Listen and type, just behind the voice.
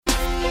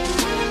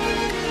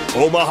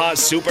Omaha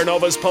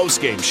Supernovas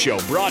postgame show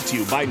brought to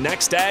you by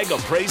Next Ag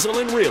Appraisal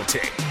and Realty.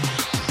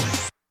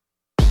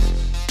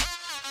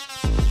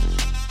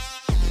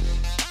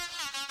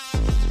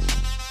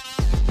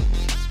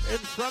 In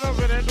front of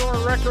an indoor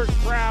record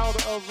crowd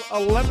of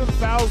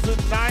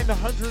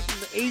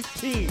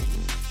 11,918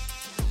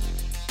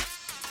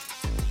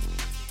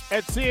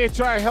 at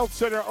CHI Health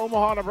Center,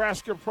 Omaha,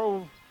 Nebraska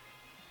Pro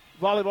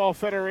Volleyball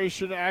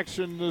Federation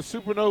action. The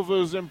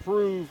Supernovas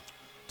improved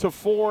to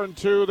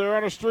 4-2. They're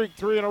on a streak,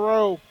 3 in a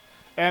row,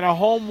 and a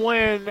home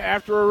win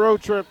after a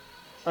road trip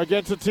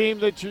against a team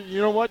that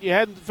you know what, you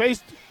hadn't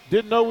faced,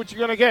 didn't know what you're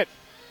going to get.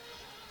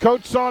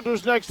 Coach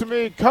Saunders next to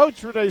me.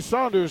 Coach Renee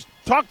Saunders,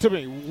 talk to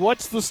me.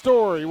 What's the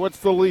story? What's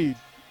the lead?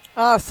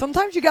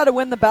 Sometimes you got to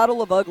win the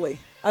battle of ugly.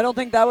 I don't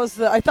think that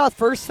was I thought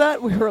first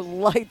set we were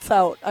lights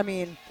out. I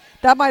mean,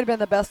 that might have been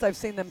the best I've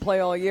seen them play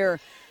all year.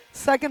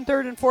 Second,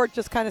 third, and fourth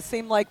just kind of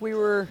seemed like we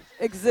were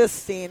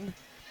existing.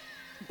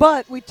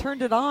 But we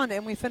turned it on,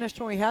 and we finished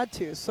when we had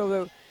to.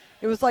 So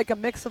it was like a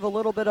mix of a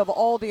little bit of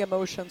all the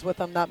emotions with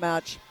them that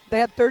match. They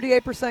had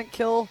 38%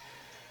 kill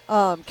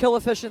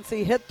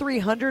efficiency, hit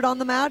 300 on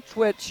the match,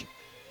 which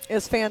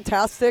is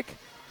fantastic.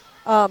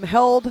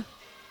 Held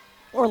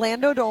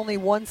Orlando to only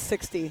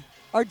 160.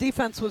 Our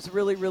defense was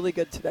really, really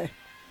good today.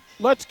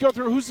 Let's go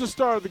through. Who's the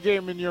star of the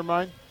game in your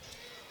mind?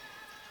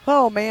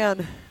 Oh,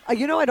 man. I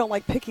don't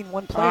like picking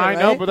one player, I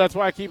know, right? but that's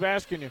why I keep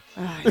asking you.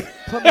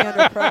 Put me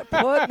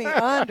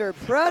under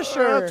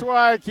pressure. That's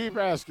why I keep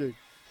asking.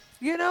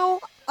 I'm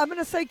going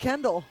to say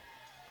Kendall.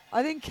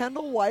 I think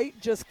Kendall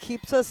White just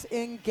keeps us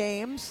in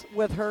games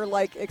with her,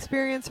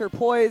 experience, her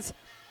poise,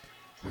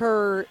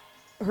 her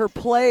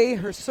play,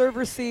 her serve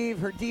receive,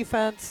 her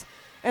defense,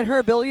 and her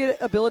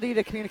ability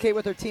to communicate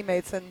with her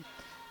teammates. And,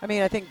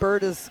 I think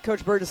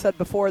Coach Bird has said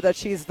before that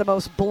she's the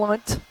most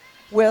blunt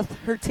with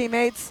her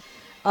teammates.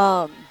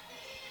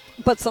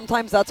 But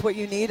sometimes that's what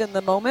you need in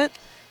the moment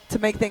to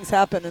make things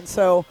happen. And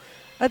so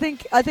I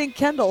think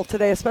Kendall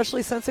today,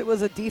 especially since it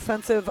was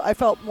I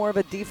felt more of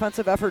a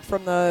defensive effort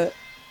from the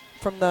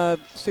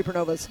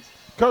Supernovas.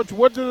 Coach,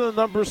 what do the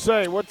numbers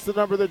say? What's the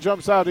number that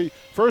jumps out?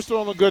 First,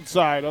 on the good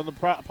side, on the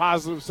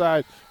positive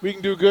side, we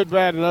can do good,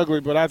 bad, and ugly,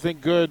 but I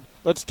think good.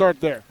 Let's start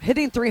there.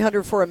 Hitting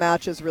 300 for a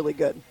match is really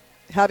good.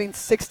 Having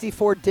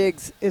 64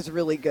 digs is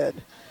really good.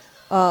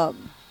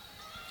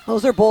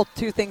 Those are both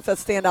two things that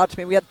stand out to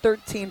me. We had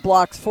 13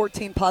 blocks,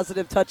 14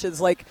 positive touches,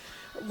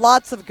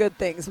 lots of good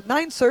things.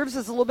 9 serves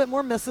is a little bit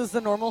more misses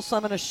than normal, so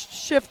I'm going to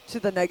shift to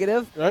the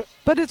negative. Right.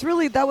 But it's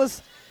really that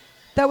was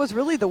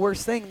really the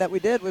worst thing that we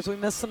did was we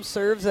missed some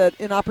serves at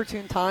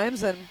inopportune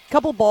times and a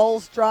couple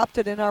balls dropped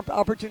at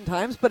inopportune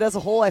times. But as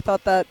a whole, I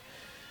thought that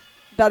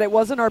it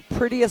wasn't our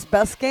prettiest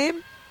best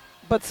game.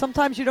 But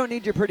sometimes you don't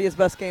need your prettiest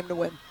best game to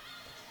win.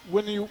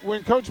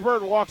 When Coach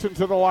Bird walks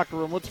into the locker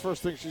room, what's the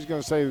first thing she's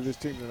going to say to this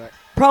team tonight?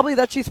 Probably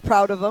that she's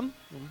proud of them,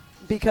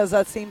 because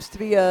that seems to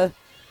be a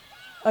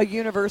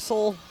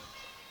universal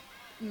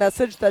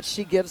message that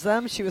she gives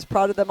them. She was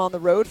proud of them on the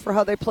road for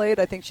how they played.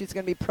 I think she's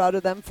going to be proud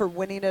of them for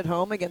winning at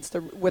home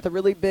with a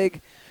really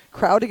big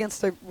crowd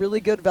against a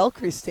really good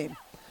Valkyries team.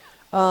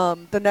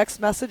 The next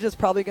message is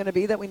probably going to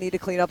be that we need to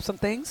clean up some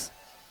things.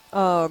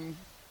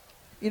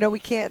 We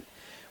can't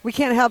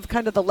have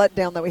kind of the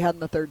letdown that we had in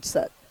the third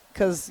set,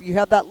 because you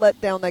have that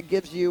letdown that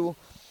gives you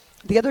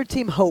the other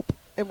team hope.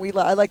 And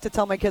I like to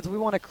tell my kids we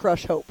want to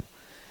crush hope.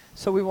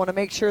 So we want to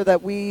make sure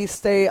that we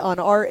stay on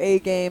our A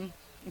game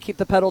and keep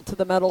the pedal to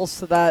the metal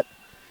so that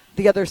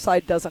the other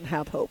side doesn't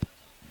have hope.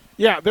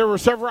 Yeah, there were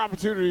several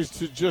opportunities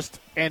to just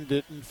end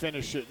it and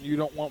finish it. You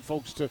don't want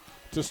folks to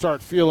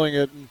start feeling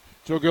it. And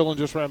Joe Gillen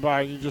just ran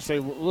by and you just say,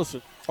 well,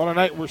 listen, on a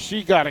night where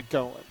she got it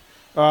going,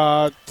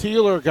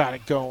 Teeler got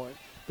it going.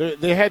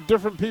 They had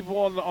different people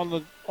on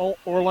the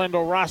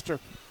Orlando roster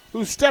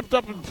who stepped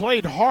up and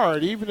played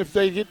hard. Even if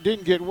they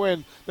didn't get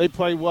win, they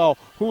played well.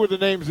 Who are the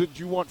names that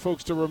you want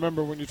folks to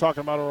remember when you're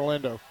talking about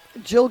Orlando?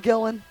 Jill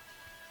Gillen.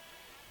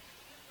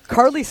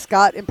 Carly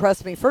Scott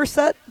impressed me. First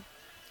set,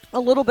 a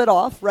little bit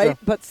off, right? Yeah.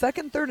 But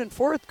second, third, and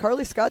fourth,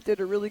 Carly Scott did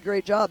a really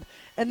great job.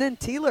 And then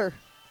Teeler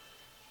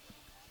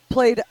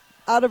played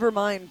out of her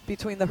mind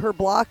between her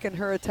block and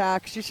her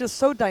attack. She's just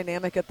so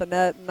dynamic at the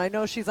net. And I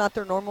know she's not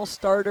their normal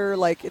starter.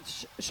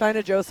 It's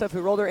Shina Joseph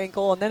who rolled her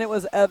ankle, and then it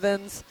was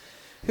Evans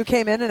who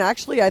came in and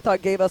actually I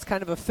thought gave us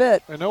kind of a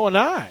fit. And Noah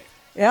Nye.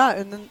 Yeah,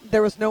 and then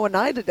there was Noah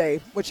Nye today,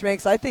 which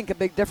makes, I think, a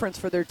big difference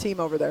for their team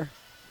over there.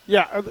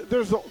 Yeah,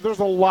 there's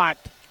a lot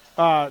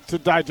to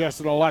digest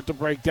and a lot to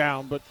break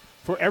down, but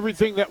for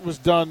everything that was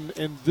done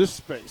in this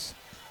space,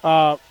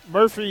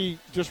 Murphy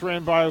just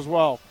ran by as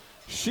well.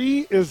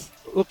 She is,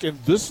 look, in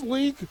this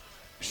league,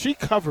 she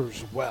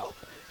covers well.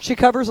 She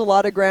covers a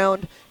lot of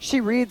ground.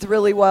 She reads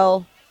really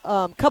well.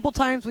 Couple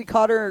times we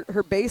caught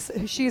her base.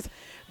 She's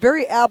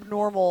very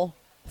abnormal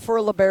for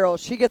a libero.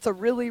 She gets a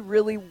really,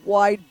 really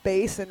wide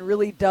base and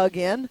really dug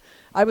in.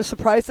 I was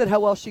surprised at how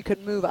well she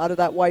could move out of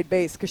that wide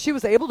base because she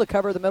was able to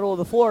cover the middle of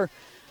the floor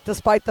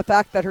despite the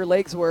fact that her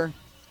legs were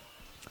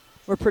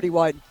pretty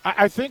wide.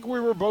 I think we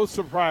were both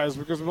surprised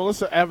because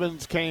Melissa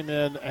Evans came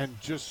in and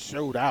just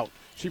showed out.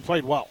 She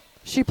played well.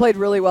 She played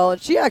really well,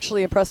 and she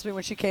actually impressed me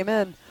when she came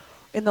in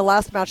the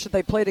last match that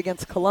they played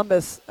against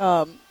Columbus.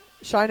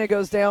 Shaina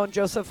goes down,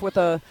 Joseph with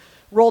a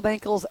rolled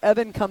ankles,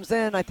 Evan comes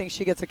in. I think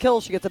she gets a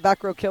kill, she gets a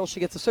back row kill, she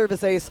gets a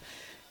service ace.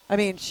 I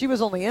mean, she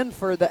was only in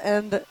for the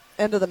end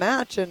of the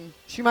match, and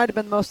she might have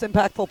been the most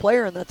impactful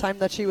player in the time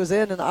that she was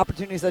in and the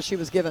opportunities that she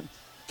was given.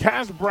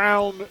 Kaz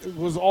Brown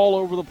was all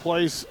over the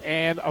place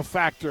and a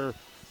factor.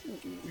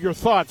 Your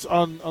thoughts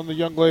on the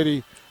young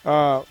lady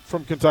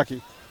from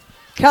Kentucky?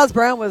 Kaz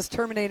Brown was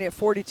terminating at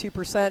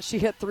 42%. She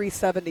hit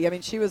 370. I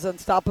mean, she was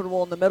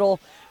unstoppable in the middle.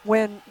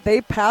 When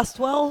they passed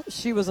well,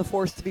 she was a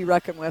force to be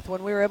reckoned with.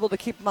 When we were able to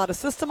keep them out of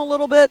system a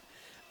little bit,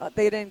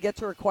 they didn't get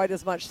to her quite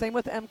as much. Same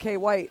with MK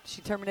White.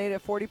 She terminated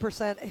at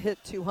 40%, hit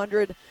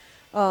 200.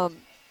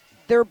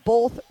 They're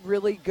both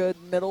really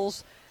good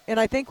middles. And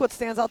I think what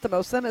stands out the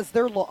most of them is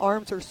their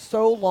arms are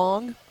so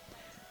long.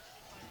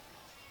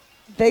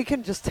 They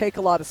can just take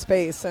a lot of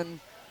space, and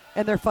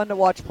they're fun to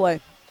watch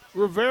play.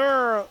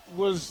 Rivera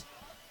was –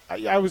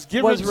 I was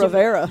given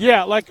Rivera.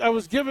 Yeah, like I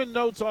was given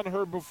notes on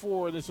her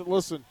before, and they said,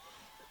 listen,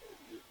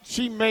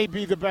 she may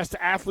be the best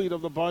athlete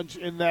of the bunch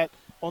in that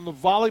on the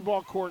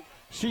volleyball court,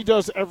 she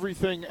does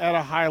everything at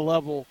a high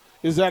level.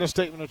 Is that a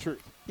statement of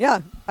truth?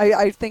 Yeah,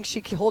 I think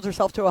she holds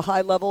herself to a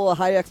high level, a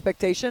high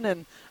expectation,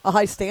 and a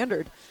high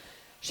standard.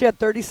 She had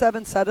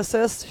 37 set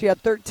assists. She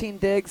had 13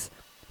 digs.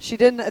 She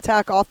didn't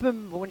attack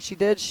often, but when she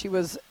did, she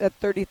was at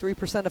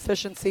 33%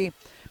 efficiency.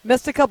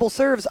 Missed a couple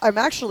serves. I'm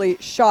actually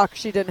shocked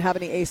she didn't have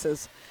any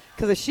aces,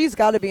 because she's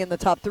got to be in the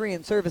top 3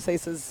 in service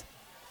aces.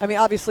 I mean,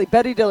 obviously,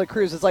 Betty De La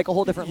Cruz is like a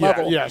whole different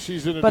level. Yeah,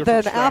 she's in a but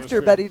different then after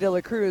stratosphere. Betty De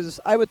La Cruz,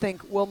 I would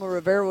think Wilma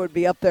Rivera would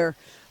be up there.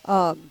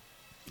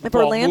 If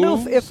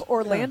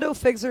Orlando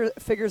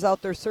figures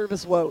out their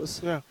service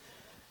woes,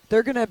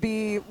 they're going to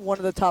be one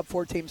of the top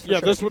 4 teams for sure.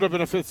 Yeah, this would have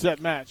been a 5th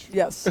set match.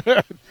 Yes.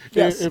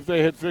 If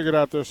they had figured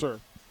out their serve.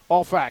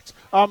 All facts.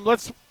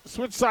 Let's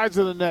switch sides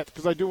of the net,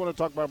 because I do want to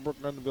talk about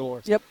Brooke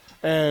Nunn-Villers. Yep.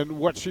 And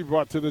what she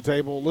brought to the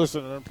table.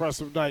 Listen, an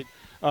impressive night,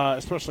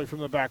 especially from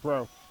the back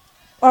row.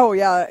 Oh,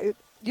 yeah.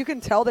 You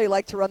can tell they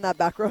like to run that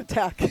back row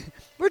attack.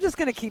 We're just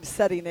going to keep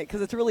setting it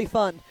because it's really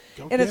fun.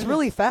 And it's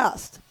really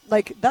fast.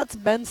 Like, that's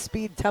men's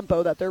speed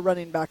tempo that they're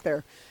running back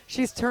there.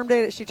 She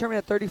terminated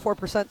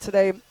 34%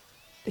 today,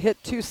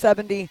 hit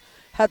 270,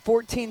 had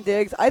 14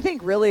 digs. I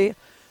think really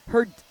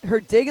her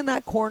dig in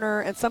that corner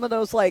and some of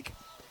those, like,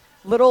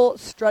 little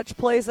stretch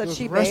plays that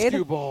she made.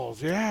 Rescue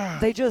balls, yeah.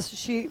 They just,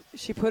 she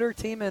put her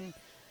team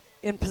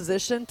in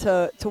position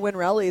to win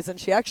rallies, and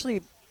she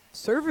actually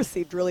serve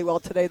received really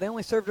well today. They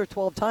only served her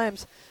 12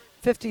 times.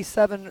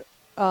 25%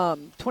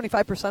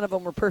 of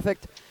them were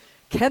perfect.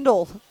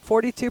 Kendall,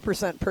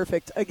 42%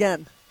 perfect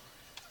again.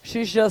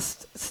 She's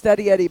just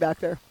steady Eddie back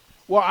there.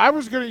 Well, I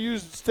was going to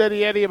use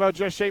steady Eddie about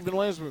Jess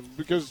Shaven-Landsman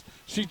because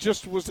she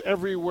just was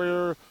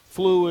everywhere,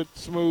 fluid,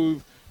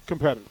 smooth,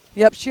 competitive.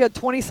 Yep, she had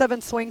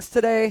 27 swings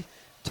today,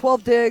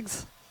 12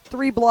 digs,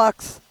 3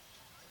 blocks,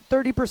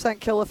 30%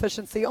 kill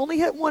efficiency. Only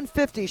hit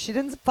 150. She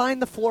didn't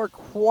find the floor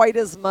quite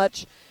as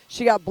much.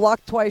 She got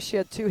blocked twice. She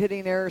had 2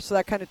 hitting errors, so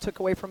that kind of took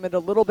away from it a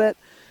little bit.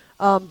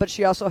 But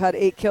she also had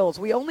 8 kills.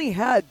 We only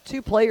had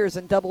 2 players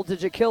in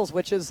double-digit kills,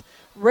 which is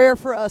rare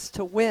for us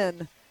to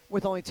win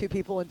with only 2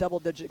 people in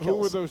double-digit kills.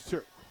 Who were those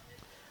 2?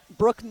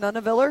 Brooke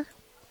Nunn-Villers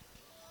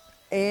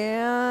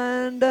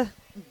and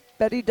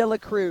Betty De La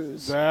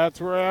Cruz. That's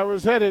where I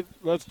was headed.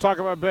 Let's talk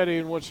about Betty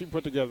and what she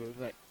put together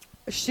tonight.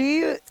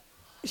 She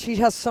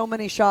has so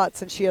many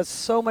shots, and she has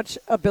so much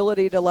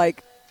ability to,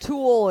 like,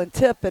 tool and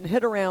tip and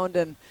hit around,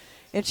 and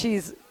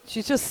she's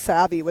just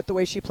savvy with the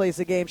way she plays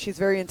the game. She's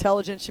very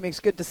intelligent. She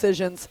makes good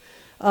decisions.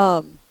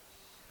 I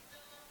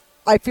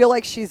feel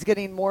like she's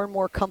getting more and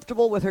more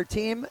comfortable with her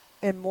team,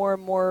 and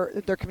more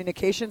their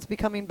communication's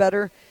becoming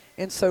better.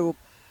 And so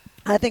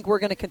I think we're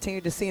going to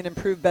continue to see an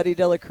improved Betty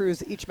De La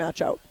Cruz each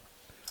match out.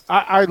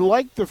 I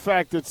like the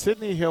fact that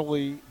Sydney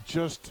Hilley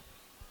just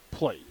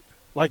played.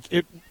 Like,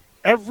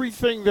 every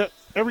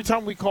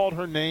time we called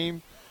her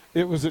name,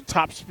 it was at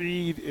top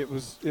speed. It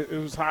was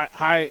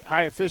high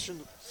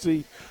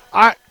efficiency.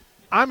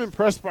 I'm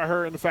impressed by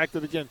her and the fact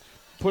that, again,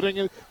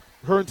 putting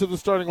her into the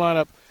starting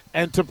lineup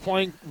and to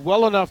playing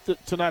well enough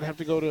to not have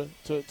to go to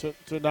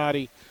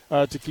Nadi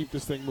to keep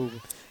this thing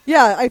moving.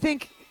 Yeah, I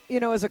think,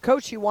 as a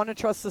coach, you want to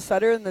trust the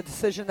setter and the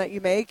decision that you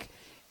make.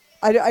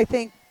 I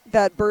think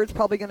that Bird's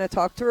probably going to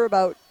talk to her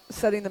about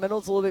setting the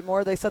middles a little bit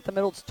more. They set the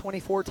middles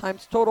 24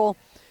 times total,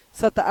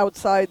 set the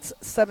outsides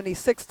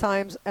 76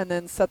 times, and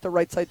then set the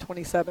right side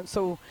 27.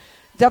 So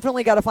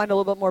definitely got to find a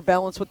little bit more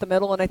balance with the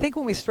middle. And I think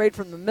when we strayed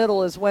from the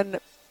middle is when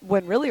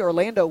really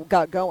Orlando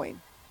got going.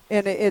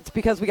 And it's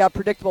because we got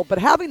predictable. But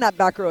having that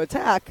back row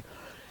attack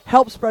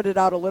helps spread it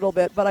out a little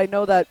bit. But I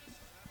know that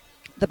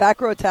the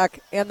back row attack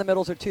and the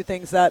middles are 2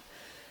 things that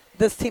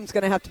this team's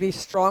going to have to be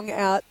strong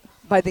at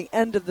by the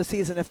end of the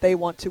season if they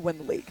want to win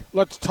the league.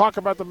 Let's talk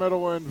about the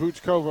middle and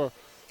Vuchkova.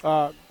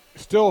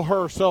 Still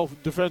herself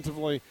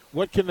defensively.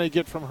 What can they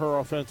get from her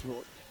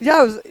offensively?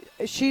 Yeah,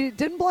 she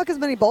didn't block as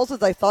many balls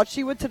as I thought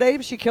she would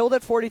today. She killed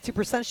at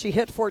 42%. She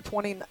hit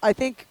 420. I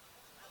think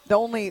the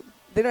only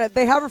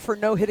they have her for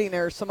no hitting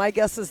error. So my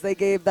guess is they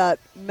gave that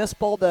miss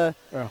ball to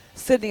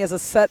Sydney as a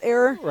set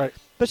error. Right.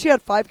 But she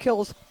had 5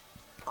 kills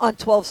on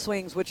 12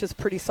 swings, which is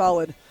pretty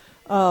solid.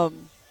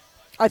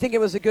 I think it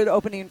was a good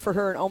opening for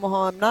her in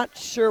Omaha. I'm not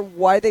sure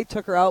why they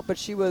took her out, but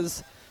she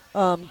was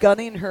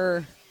gunning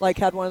her, like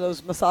had one of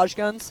those massage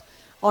guns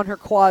on her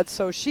quad.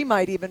 So she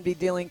might even be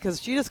dealing,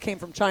 because she just came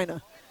from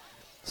China.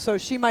 So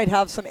she might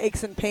have some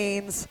aches and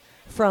pains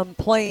from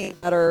playing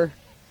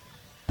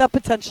that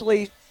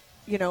potentially,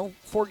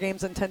 4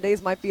 games in 10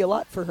 days might be a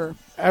lot for her.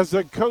 As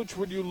a coach,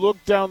 when you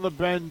look down the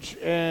bench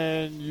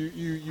and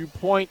you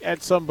point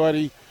at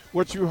somebody,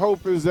 what you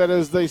hope is that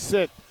as they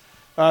sit,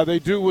 they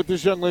do what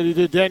this young lady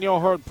did. Danielle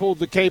Hart pulled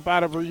the cape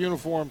out of her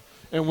uniform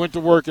and went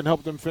to work and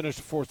helped them finish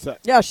the 4th set.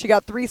 Yeah, she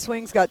got 3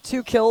 swings, got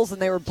 2 kills, and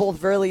they were both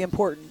very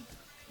important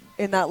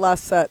in that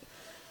last set.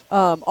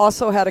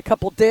 Also had a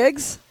couple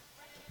digs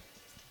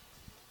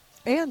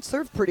and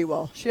served pretty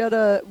well. She had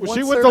one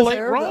she went service the late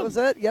error. run. That was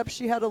it. Yep,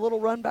 she had a little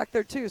run back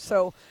there too.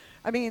 So,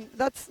 I mean,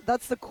 that's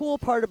the cool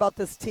part about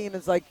this team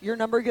is, like, your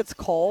number gets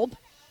called.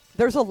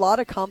 There's a lot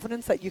of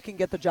confidence that you can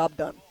get the job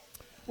done.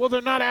 Well,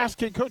 they're not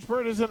asking. Coach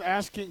Bird isn't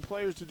asking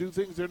players to do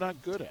things they're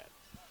not good at.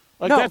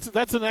 Like No.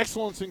 that's an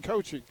excellence in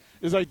coaching,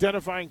 is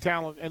identifying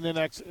talent and then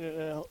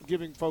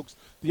giving folks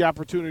the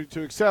opportunity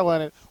to excel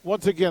at it.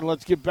 Once again,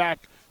 let's get back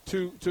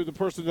to the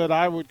person that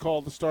I would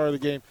call the star of the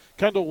game.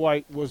 Kendall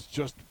White was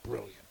just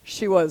brilliant.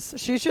 She was.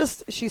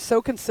 She's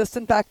so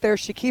consistent back there.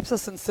 She keeps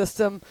us in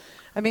system.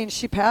 I mean,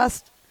 she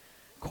passed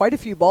quite a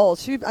few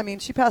balls. She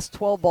passed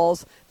 12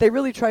 balls. They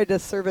really tried to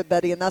serve at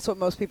Betty, and that's what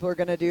most people are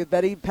going to do.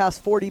 Betty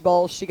passed 40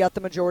 balls. She got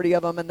the majority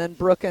of them, and then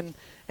Brooke and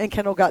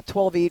Kendall got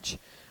 12 each.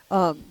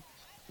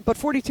 But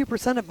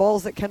 42% of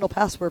balls that Kendall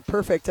passed were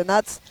perfect, and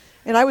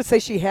I would say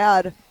she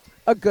had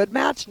a good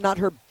match, not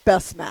her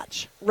best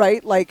match,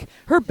 right? Like,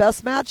 her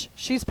best match,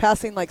 she's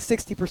passing like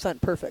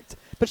 60% perfect.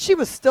 But she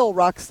was still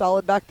rock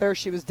solid back there.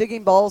 She was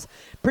digging balls.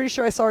 Pretty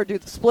sure I saw her do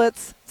the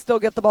splits, still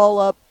get the ball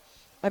up.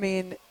 I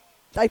mean,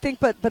 I think,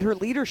 but her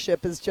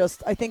leadership is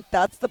just, I think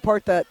that's the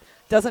part that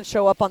doesn't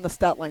show up on the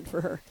stat line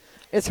for her.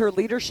 It's her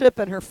leadership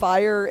and her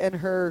fire and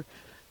her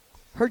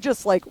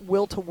just, like,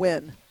 will to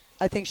win.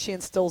 I think she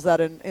instills that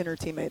in her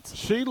teammates.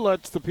 She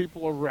lets the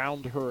people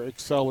around her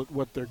excel at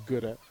what they're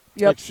good at.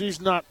 Yep. Like,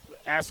 she's not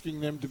asking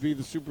them to be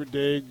the super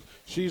dig.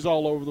 She's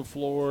all over the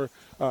floor.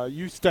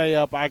 You stay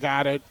up. I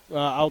got it.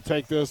 I'll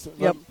take this.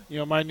 Yep.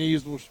 My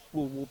knees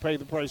will pay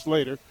the price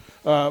later,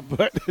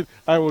 but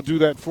I will do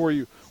that for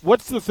you.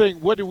 What's the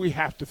thing? What do we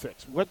have to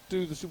fix? What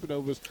do the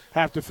Supernovas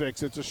have to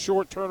fix? It's a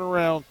short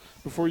turnaround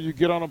before you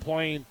get on a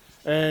plane,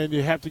 and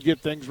you have to get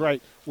things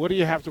right. What do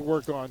you have to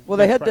work on? Well,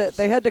 they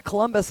head to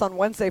Columbus on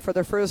Wednesday for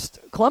their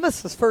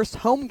Columbus's first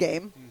home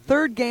game,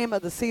 third game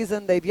of the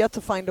season. They've yet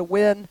to find a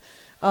win.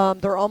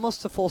 They're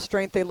almost to full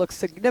strength. They look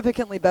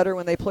significantly better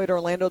when they played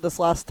Orlando this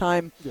last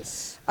time.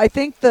 Yes. I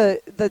think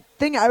the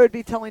thing I would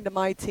be telling to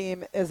my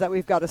team is that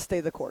we've got to stay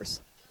the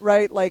course,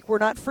 right? Like, we're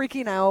not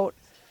freaking out.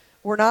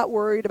 We're not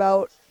worried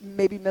about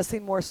maybe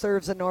missing more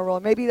serves than normal.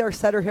 Maybe our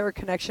setter-hair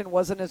connection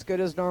wasn't as good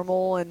as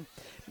normal, and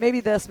maybe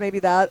this, maybe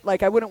that.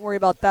 Like, I wouldn't worry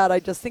about that. I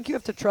just think you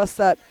have to trust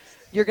that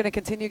you're going to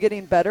continue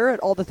getting better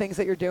at all the things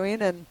that you're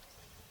doing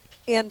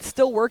and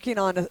still working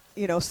on,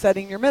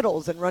 setting your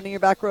middles and running your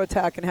back row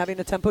attack and having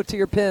a tempo to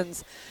your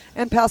pins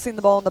and passing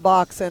the ball in the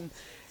box and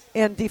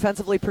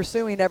defensively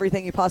pursuing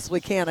everything you possibly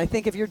can. I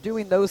think if you're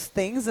doing those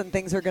things, then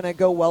things are going to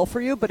go well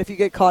for you. But if you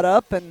get caught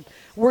up and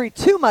worry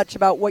too much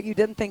about what you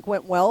didn't think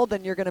went well,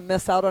 then you're going to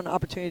miss out on an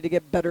opportunity to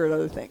get better at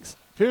other things.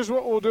 Here's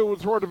what we'll do. We'll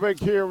throw the break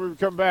here. When we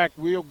come back,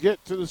 we'll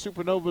get to the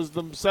Supernovas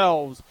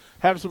themselves,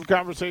 have some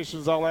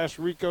conversations. I'll ask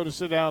Rico to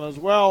sit down as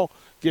well,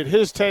 get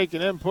his take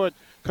and input.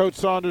 Coach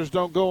Saunders,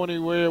 don't go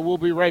anywhere. We'll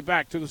be right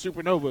back to the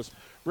Supernovas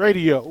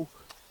Radio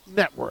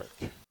Network.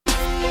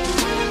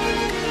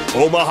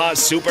 Omaha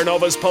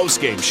Supernovas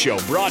postgame show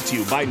brought to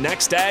you by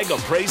Next Ag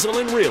Appraisal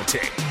and Realty.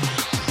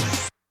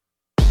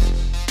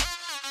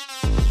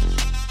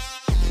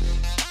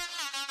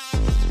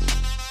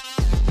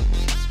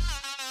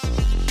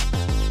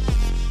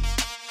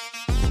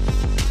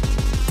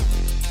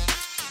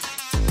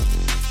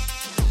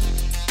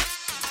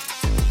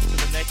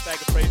 The Next Ag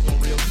Appraisal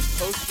and Realty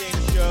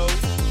postgame show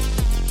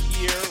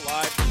here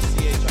live from the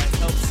CHI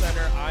Health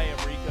Center. I am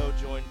Rico,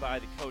 joined by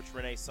the coach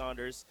Renee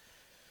Saunders.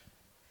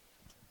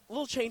 A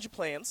little change of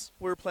plans.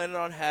 We were planning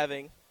on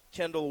having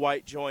Kendall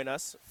White join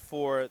us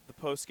for the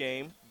post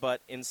game,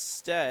 but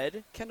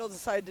instead Kendall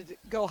decided to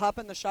go hop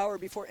in the shower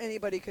before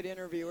anybody could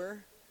interview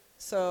her.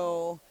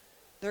 So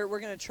we're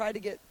going to try to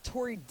get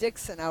Tori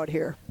Dixon out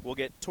here. we'll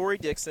get Tori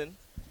Dixon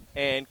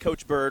and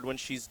Coach Bird when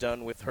she's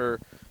done with her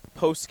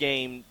post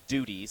game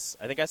duties.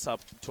 I think I saw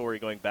Tori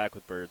going back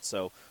with Bird,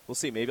 so we'll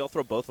see. Maybe I'll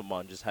throw both of them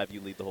on, just have you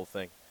lead the whole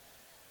thing.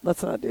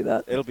 Let's not do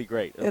that. It'll be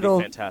great. It'll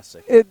be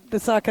fantastic.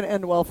 It's not going to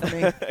end well for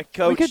me.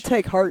 Coach, we could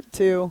take Hart,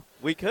 too.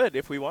 we could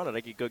if we wanted.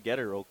 I could go get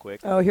her real quick.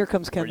 Oh, here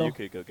comes Kendall. Or you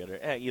could go get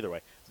her. Either way.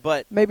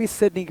 But Maybe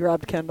Sydney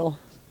grabbed Kendall.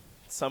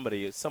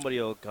 somebody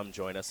will come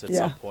join us at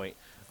Yeah. some point.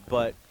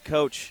 But,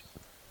 Coach,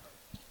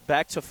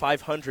 back to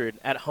 500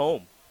 at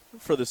home.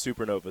 for the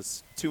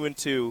Supernovas.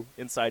 2-2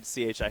 inside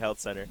CHI Health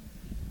Center.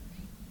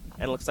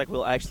 And it looks like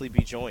we'll actually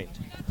be joined.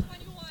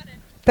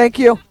 Thank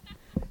you.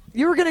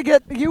 You were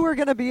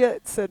gonna be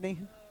it, Sydney.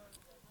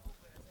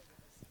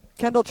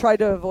 Kendall tried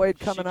to avoid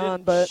coming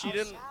on, but she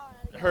didn't.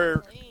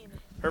 Her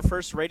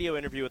first radio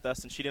interview with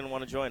us, and she didn't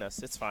want to join us.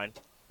 It's fine.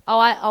 Oh,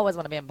 I always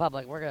want to be in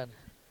public. We're good.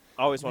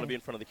 Always want to be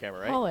in front of the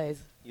camera, right?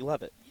 Always. You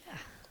love it. Yeah.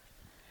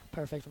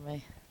 Perfect for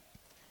me.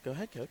 Go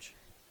ahead, Coach.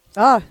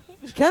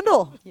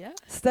 Kendall. Yeah.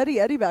 Steady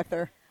Eddie back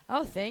there.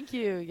 Oh, thank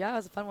you. Yeah, it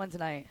was a fun one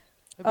tonight.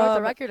 We broke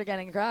the record again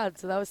in crowd,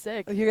 so that was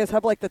sick. You guys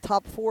have like the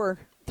top four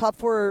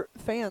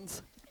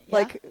fans,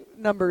 like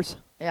numbers.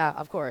 Yeah,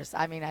 of course.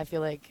 I mean, I feel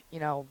like,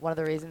 one of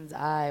the reasons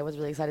I was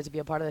really excited to be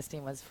a part of this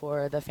team was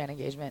for the fan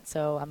engagement.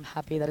 So I'm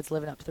happy that it's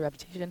living up to the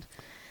reputation.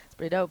 It's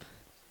pretty dope.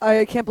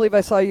 I can't believe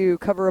I saw you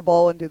cover a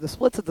ball and do the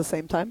splits at the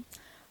same time.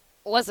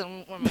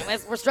 Listen,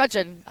 we're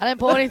stretching. I didn't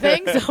pull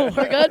anything, so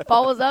we're good.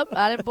 Ball was up.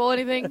 I didn't pull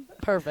anything.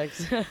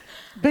 Perfect.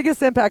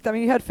 Biggest impact, I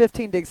mean, you had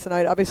 15 digs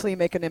tonight. Obviously, you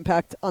make an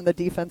impact on the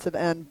defensive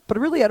end. But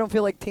really, I don't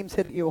feel like teams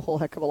hit you a whole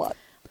heck of a lot.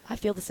 I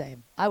feel the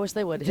same. I wish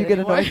they would. Did you get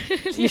annoyed?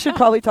 You should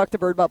probably talk to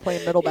Bird about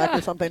playing middle back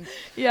or something.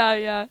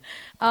 Yeah.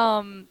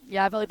 I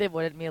felt like they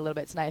avoided me a little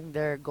bit tonight. I think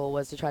their goal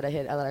was to try to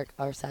hit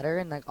our setter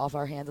and off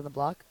our hands on the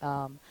block,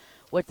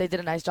 which they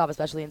did a nice job,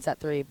 especially in set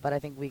 3. But I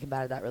think we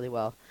combated that really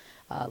well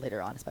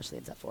later on, especially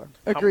in set 4.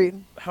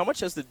 Agreed. How much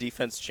has the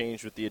defense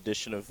changed with the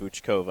addition of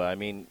Vuchkova? I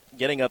mean,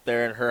 getting up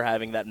there and her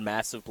having that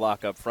massive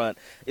block up front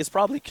is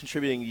probably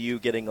contributing to you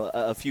getting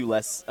a few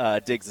less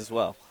digs as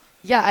well.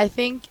 Yeah, I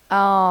think,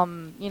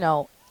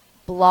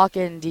 block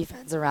and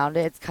defense around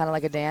it, it's kind of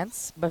like a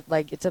dance, but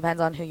it depends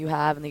on who you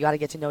have, and you got to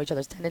get to know each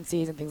other's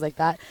tendencies and things like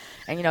that.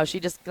 And she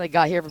just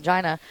got here from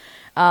China.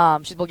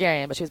 She's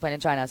Bulgarian, but she was playing in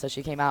China, so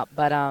she came out.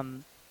 But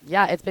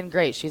yeah, it's been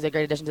great. She's a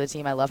great addition to the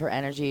team. I love her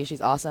energy.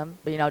 She's awesome.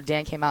 But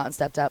Dan came out and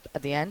stepped up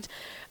at the end,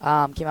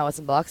 came out with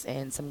some blocks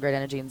and some great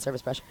energy and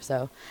service pressure.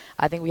 So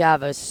I think we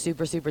have a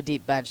super super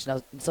deep bench.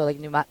 So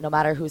no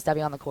matter who's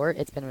stepping on the court,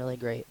 it's been really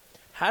great.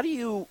 How do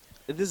you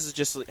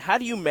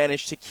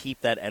manage to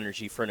keep that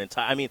energy for an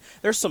entire – I mean,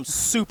 there's some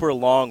super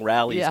long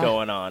rallies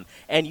going on,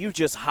 and you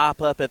just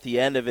hop up at the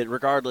end of it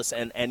regardless,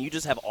 and you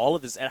just have all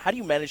of this. And how do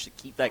you manage to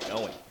keep that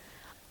going?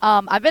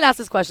 I've been asked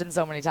this question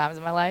so many times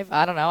in my life.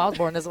 I don't know. I was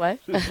born this way.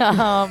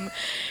 I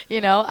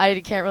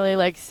can't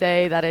really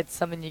say that it's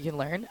something you can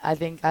learn. I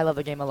think I love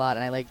the game a lot,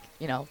 and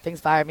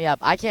things fire me up.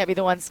 I can't be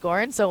the one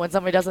scoring, so when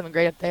somebody does something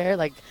great up there,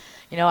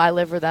 I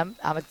live for them.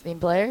 I'm a team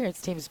player. It's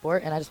team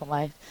sport, and I just want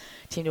my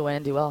team to win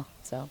and do well.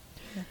 So.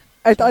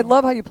 I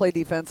love how you play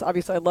defense.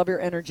 Obviously, I love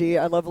your energy.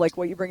 I love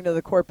what you bring to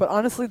the court. But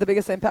honestly, the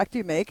biggest impact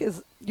you make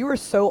is you are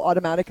so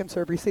automatic in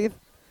serve receive.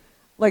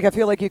 I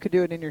feel like you could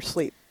do it in your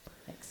sleep.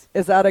 Thanks.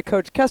 Is that a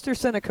Coach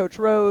Kesterson, a Coach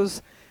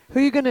Rose? Who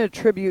are you going to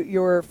attribute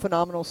your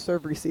phenomenal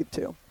serve receive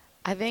to?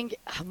 I think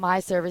my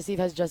serve receive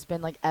has just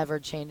been ever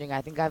changing.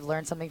 I think I've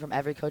learned something from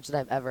every coach that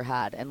I've ever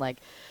had, and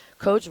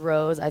Coach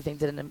Rose, I think,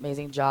 did an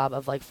amazing job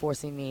of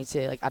forcing me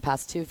to I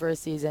passed 2 for a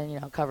season,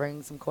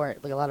 covering some court,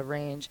 a lot of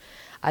range.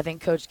 I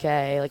think Coach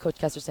K, Coach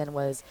Kesterson,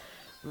 was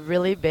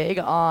really big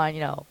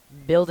on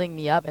building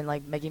me up and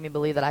making me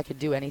believe that I could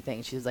do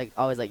anything. She was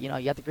always you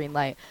have the green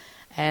light,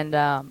 and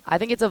I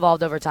think it's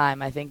evolved over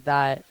time. I think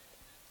that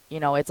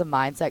it's a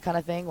mindset kind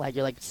of thing.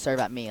 You're serve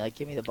at me,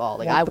 give me the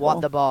ball. I want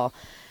the ball,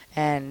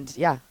 and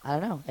yeah, I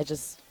don't know. It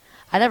just.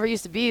 I never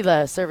used to be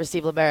the serve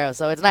receive libero,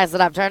 so it's nice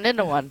that I've turned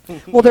into one.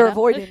 Well, they're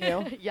avoiding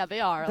you. Yeah, they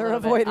are. They're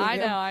avoiding you.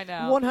 I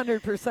know.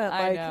 100%.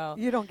 I know.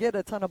 You don't get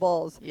a ton of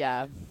balls.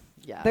 Yeah.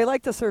 They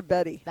like to serve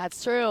Betty.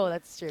 That's true.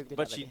 Good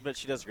but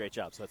she does a great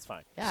job, so that's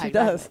fine. Yeah, she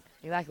does.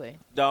 Exactly.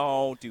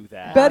 Don't do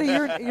that. Betty,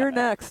 you're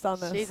next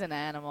on this. She's an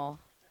animal.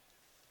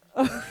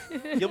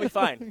 You'll be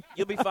fine.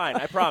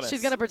 I promise.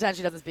 She's gonna pretend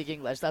she doesn't speak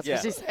English. That's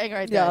what she's saying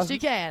right Yeah. there. She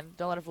can.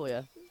 Don't let her fool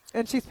you.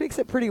 And she speaks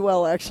it pretty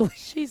well, actually.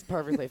 She's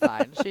perfectly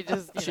fine. She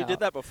just she did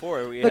that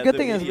before. The good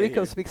thing is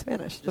Rico speaks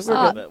Spanish.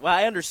 Well,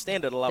 I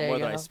understand it a lot There more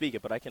you than I go. speak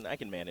it, but I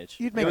can manage.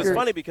 You'd It make was your-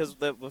 funny because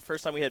the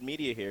first time we had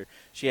media here,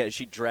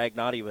 she dragged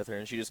Nadi with her,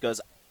 and she just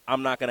goes,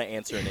 "I'm not going to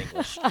answer in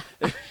English,"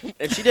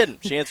 and she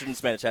didn't. She answered in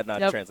Spanish. I had not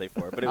to translate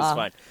for her, but it was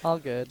fine. All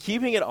good.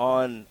 Keeping it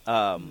on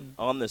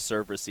the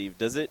serve receive,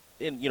 does it?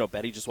 And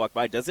Betty just walked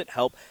by. Does it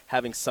help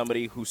having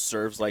somebody who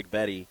serves like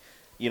Betty?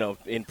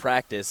 In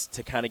practice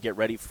to kind of get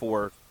ready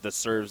for the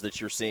serves that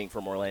you're seeing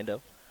from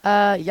Orlando?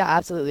 Yeah,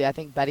 absolutely. I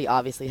think Betty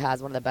obviously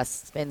has one of the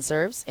best spin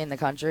serves in the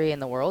country, in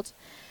the world.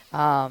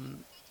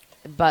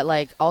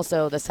 But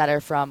also the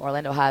setter from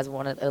Orlando has a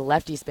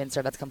lefty spin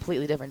serve that's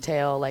completely different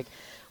tail.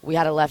 We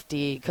had a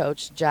lefty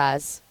coach,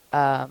 Jazz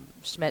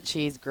Schmidt.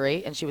 She's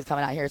great, and she was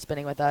coming out here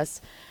spinning with us.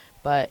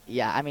 But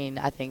yeah, I mean,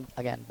 I think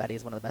again,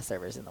 Betty's one of the best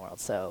servers in the world.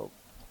 So.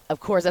 Of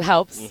course, it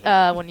helps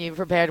when you're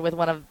prepared with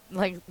one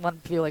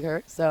people like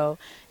her. So,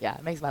 yeah,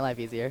 it makes my life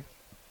easier.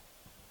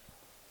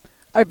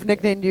 I've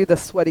nicknamed you the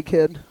sweaty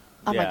kid.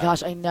 Oh, my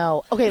gosh, I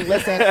know. Okay,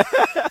 listen.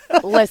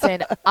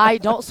 Listen, I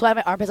don't sweat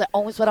my armpits. I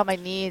only sweat on my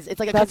knees. It's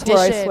like a That's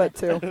condition. where I sweat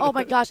too. Oh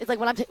my gosh! It's like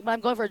when I'm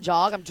going for a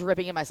jog, I'm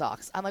dripping in my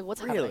socks. I'm like,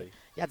 what's happening?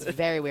 Yeah, it's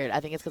very weird. I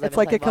think it's because It's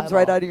like it comes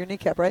right out of your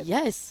kneecap, right?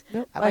 Yes.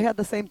 Nope, I'm I like, had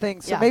the same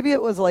thing. So Yeah. maybe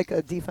it was like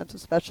a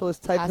defensive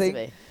specialist type has to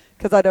thing. be.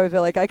 Because I'd always be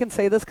like, I can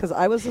say this because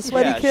I was a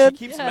sweaty Yeah, kid.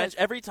 she keeps Yes.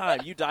 every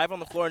time you dive on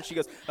the floor and she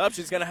goes, oh,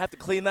 she's going to have to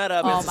clean that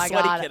up. Oh It's my a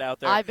sweaty god! kid out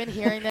there. I've been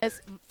hearing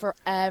this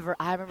forever.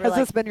 I remember Has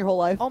like, this been your whole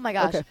life? oh my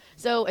gosh. Okay.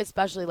 So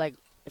especially like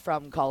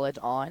from college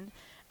on.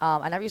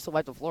 I never used to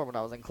wipe the floor when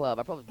I was in club.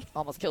 I probably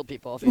almost killed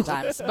people a few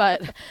times.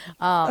 But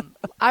I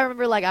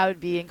remember, like, I would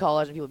be in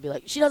college and people would be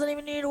like, she doesn't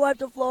even need to wipe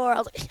the floor. I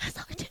was like, yes,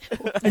 I do.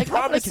 Like, I'm going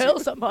promise to kill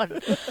you.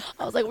 someone.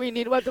 I was like, we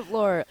need to wipe the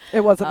floor.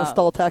 It wasn't a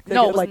stall tactic.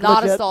 No, it was like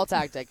not legit. a stall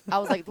tactic. I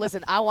was like,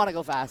 listen, I want to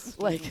go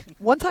fast. Like,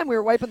 One time we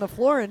were wiping the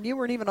floor and you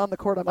weren't even on the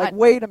court. I'm like, I-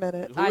 wait a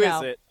minute. Who I is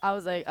know. it? I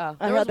was like, I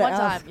there was had to one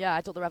ask. time. Yeah,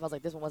 I told the ref, I was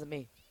like, this one wasn't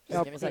me. Just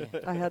Yep. give me a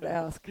second. I had to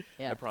ask.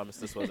 Yeah. I promise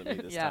this wasn't me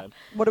this Yeah. time.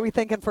 What are we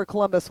thinking for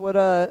Columbus? What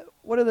are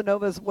the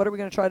Novas? What are we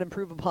going to try to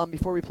improve upon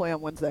before we play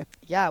on Wednesday?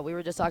 Yeah, we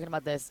were just talking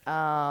about this.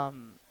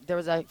 There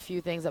was a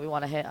few things that we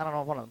want to hit. I don't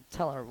know if I want to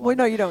tell everyone. Well,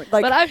 no, you don't.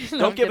 Like, but I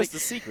Don't give us the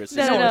secrets.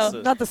 No, Just no, give no. us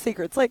the- not the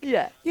secrets. Like,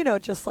 Yeah.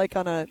 just like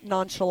on a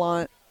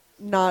nonchalant,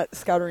 not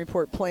scouting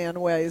report plan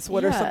ways.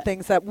 What are Yeah. some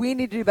things that we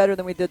need to do better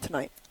than we did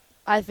tonight?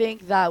 I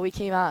think that we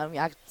came out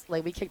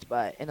and we kicked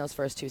butt in those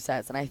first two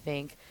sets, and I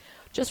think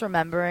just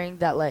remembering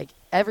that like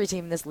every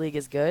team in this league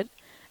is good,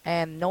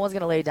 and no one's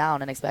gonna lay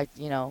down and expect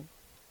you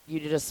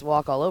to just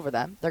walk all over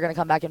them. They're gonna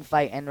come back and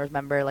fight, and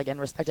remember and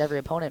respect every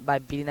opponent by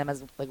beating them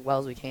as well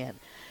as we can,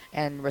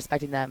 and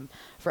respecting them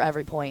for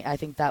every point. I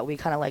think that we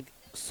kind of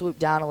swooped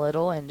down a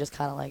little and just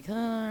kind of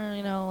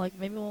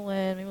maybe we'll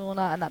win, maybe we'll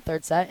not in that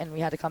third set, and we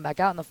had to come back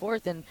out in the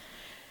fourth and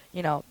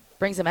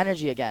bring some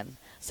energy again.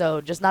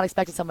 So just not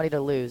expecting somebody to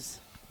lose.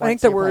 I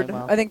think the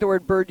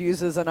word Bird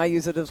uses, and I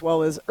use it as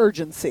well, is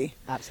urgency.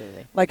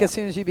 Absolutely. Like as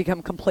soon as you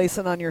become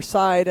complacent on your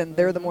side and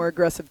they're the more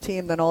aggressive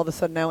team, then all of a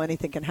sudden now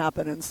anything can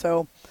happen. And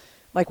so,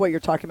 like what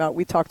you're talking about,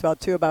 we talked about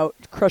too about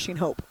crushing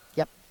hope.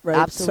 Yep. Right.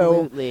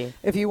 Absolutely. So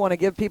if you want to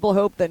give people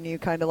hope, then you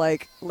kind of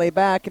lay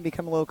back and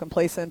become a little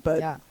complacent. But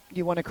Yeah.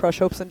 you want to crush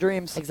hopes and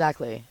dreams.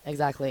 Exactly.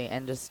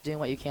 And just doing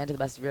what you can to the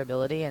best of your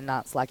ability and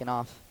not slacking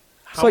off.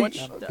 How So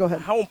much? go ahead.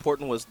 How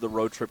important was the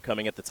road trip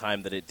coming at the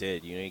time that it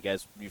did? You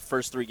guys, your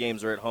first 3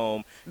 games are at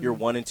home. You're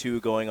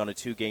 1-2 going on a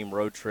 2-game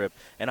road trip,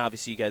 and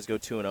obviously you guys go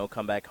 2-0,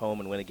 come back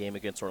home and win a game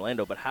against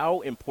Orlando. But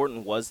how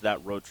important was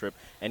that road trip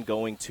and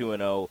going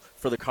 2-0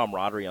 for the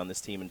camaraderie on this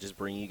team and just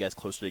bringing you guys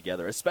closer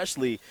together,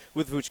 especially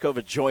with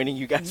Vuchkova joining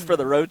you guys for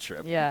the road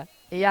trip? Yeah.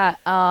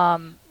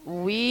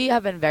 We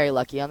have been very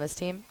lucky on this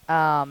team.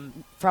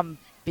 From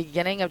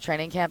beginning of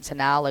training camp to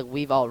now,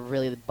 we've all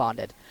really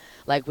bonded.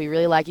 We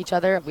really like each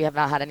other. We have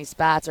not had any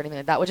spats or anything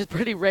like that, which is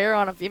pretty rare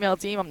on a female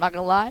team. I'm not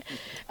going to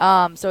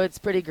lie. So it's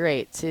pretty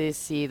great to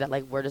see that,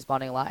 we're just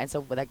bonding a lot. And so,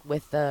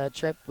 with the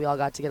trip, we all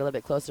got to get a little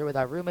bit closer with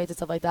our roommates and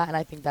stuff like that. And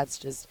I think that's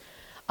just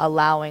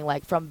allowing,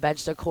 from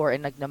bench to court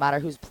and, no matter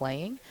who's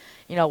playing,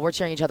 we're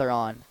cheering each other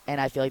on.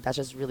 And I feel like that's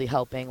just really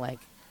helping,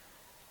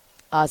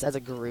 us as a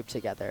group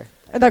together.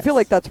 And I feel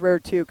like that's rare,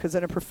 too, because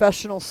in a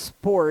professional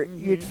sport,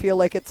 you'd feel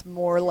like it's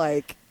more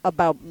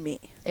about me.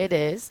 It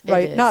is.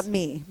 Right? It is. Not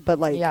me, but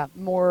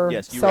more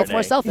Yes, you, self.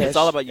 more selfish. It's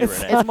all about you,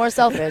 Renee. It's more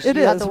selfish. It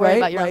you have is, to worry right?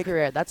 about your own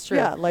career. That's true.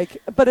 Yeah,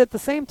 but at the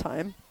same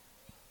time,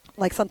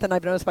 something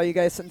I've noticed about you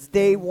guys since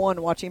day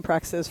one watching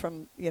practices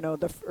from,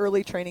 the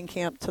early training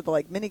camp to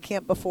the mini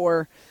camp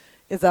before,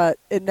 is that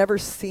it never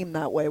seemed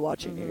that way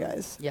watching you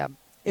guys. Yeah.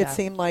 It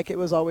seemed like it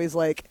was always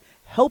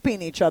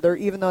helping each other,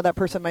 even though that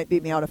person might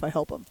beat me out if I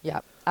help them. Yeah,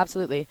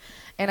 absolutely.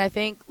 And I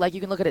think you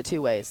can look at it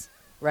 2 ways,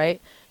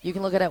 right? You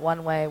can look at it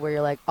one way where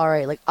you're all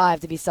right, I have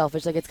to be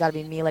selfish. It's got to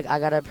be me. I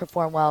got to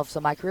perform well so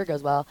my career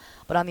goes well.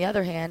 But on the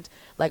other hand,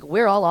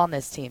 we're all on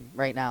this team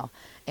right now.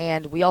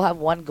 And we all have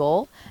one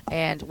goal.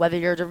 And whether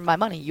you're driven by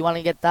money, you want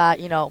to get that,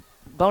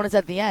 bonus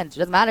at the end. It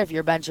doesn't matter if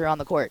you're a bench or on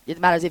the court. It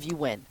matters if you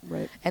win.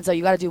 Right. And so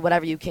you got to do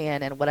whatever you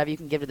can and whatever you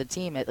can give to the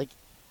team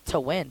to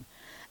win.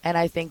 And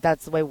I think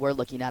that's the way we're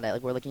looking at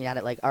it. We're looking at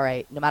it all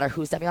right, no matter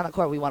who's stepping on the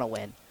court, we want to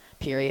win,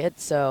 period.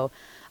 So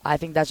I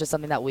think that's just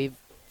something that we've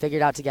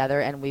figured out together,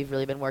 and we've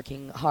really been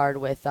working hard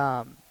with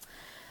our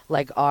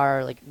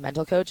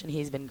mental coach, and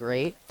he's been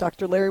great.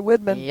 Dr. Larry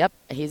Widman. Yep,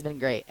 he's been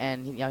great.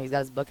 And he's got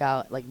his book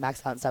out,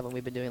 Max Out and stuff, and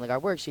we've been doing our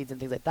worksheets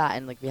and things like that,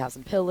 and we have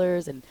some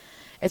pillars, and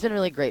it's been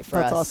really great for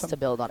That's us awesome. to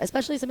build on,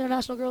 especially some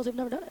international girls who've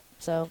never done it.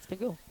 So it's been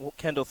cool. Well,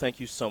 Kendall, thank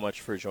you so much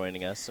for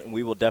joining us, and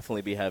we will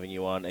definitely be having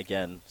you on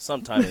again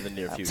sometime in the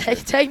near future.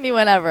 Take me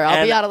whenever.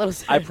 I'll be out a little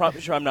soon. I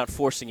promise you I'm not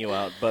forcing you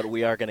out, but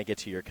we are going to get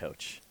to your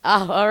coach.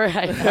 Oh, all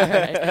right.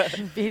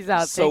 Peace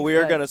out. So Thanks, we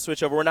are guys. going to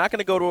switch over. We're not going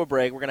to go to a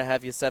break. We're going to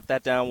have you set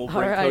that down. We'll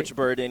bring All right. Coach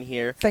Bird in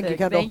here. Thank you,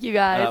 Kendall. Thank you,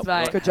 guys.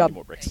 Bye. Good job.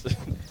 More breaks.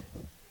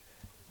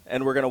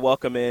 And we're going to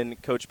welcome in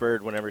Coach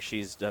Bird whenever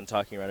she's done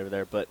talking right over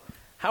there. But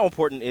how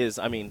important is,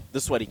 the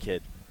sweaty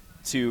kid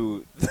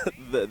to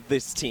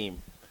this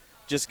team?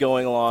 just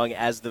going along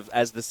as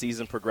the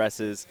season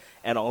progresses,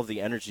 and all of the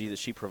energy that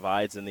she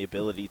provides and the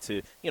ability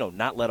to,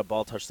 not let a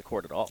ball touch the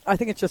court at all. I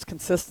think it's just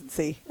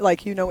consistency.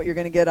 Like, you know what you're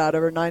going to get out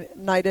of her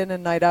night in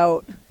and night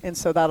out, and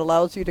so that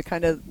allows you to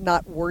kind of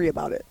not worry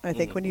about it. I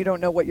think when you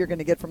don't know what you're going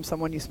to get from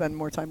someone, you spend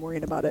more time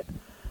worrying about it.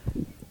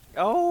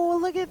 Oh,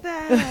 look at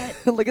that.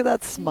 Look at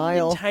that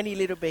smile. Tiny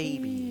little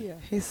baby.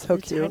 He's so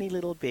cute. Tiny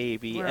little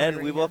baby.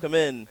 And we welcome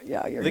in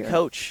the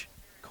coach,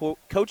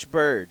 Coach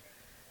Bird.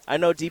 I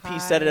know DP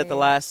said it at the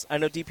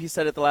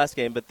last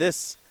game, but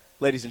this,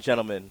 ladies and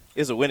gentlemen,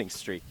 is a winning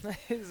streak. It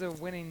is a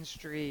winning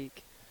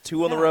streak.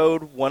 2 on the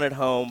road, 1 at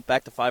home,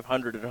 back to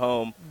 500 at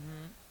home.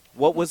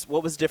 What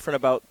was different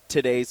about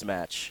today's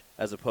match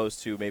as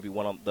opposed to maybe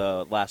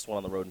the last one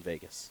on the road in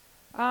Vegas?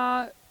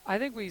 I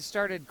think we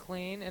started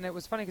clean, and it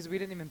was funny because we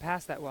didn't even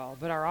pass that well.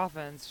 But our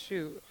offense,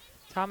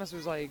 Thomas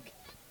was like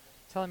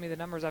telling me the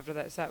numbers after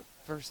that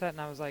first set,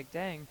 and I was like,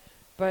 dang.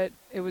 But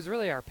it was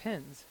really our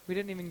pins. We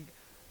didn't even.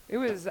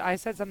 I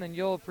said something,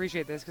 you'll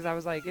appreciate this, because I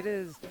was like, it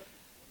is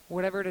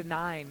whatever to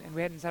 9, and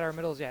we hadn't set our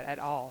middles yet at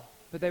all.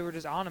 But they were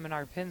just on them, and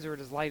our pins were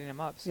just lighting them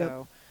up.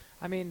 So,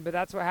 but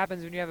that's what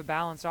happens when you have a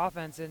balanced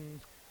offense and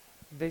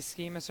they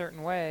scheme a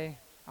certain way.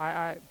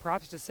 I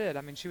props to Sid.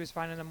 I mean, she was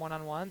finding them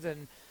one-on-ones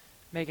and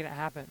making it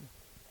happen.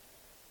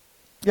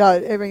 Yeah,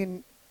 I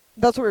mean,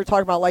 that's what we were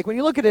talking about. Like, when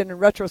you look at it in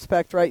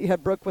retrospect, right, you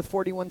had Brooke with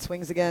 41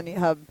 swings again, you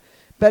have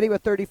Betty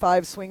with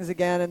 35 swings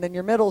again, and then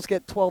your middles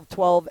get 12,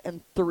 12,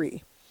 and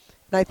 3.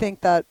 And I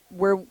think that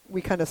where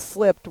we kind of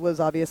slipped was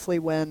obviously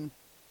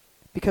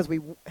because we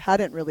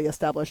hadn't really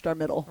established our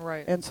middle.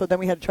 Right. And so then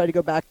we had to try to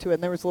go back to it,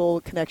 and there was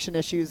little connection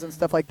issues and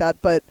stuff like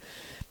that. But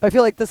I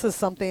feel like this is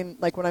something,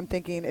 like when I'm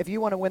thinking, if you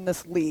want to win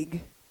this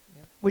league,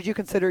 would you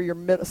consider your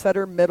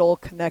setter-middle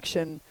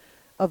connection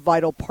a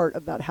vital part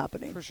of that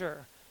happening? For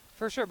sure,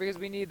 because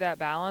we need that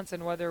balance,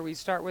 and whether we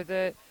start with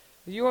it,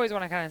 you always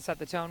want to kind of set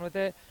the tone with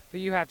it, but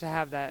you have to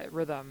have that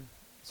rhythm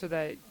so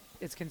that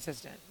it's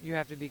consistent. You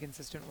have to be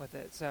consistent with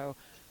it. So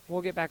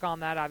we'll get back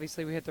on that.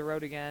 Obviously, we hit the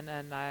road again,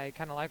 and I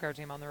kind of like our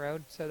team on the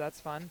road, so that's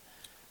fun.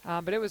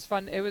 But it was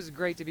fun. It was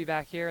great to be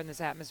back here in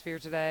this atmosphere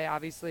today.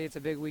 Obviously, it's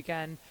a big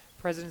weekend,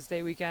 President's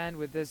Day weekend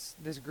with this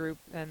group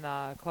and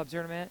the club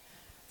tournament.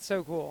 It's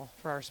so cool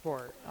for our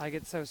sport. Like,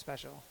 it's so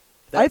special.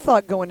 I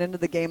thought going into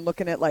the game,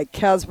 looking at like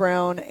Kaz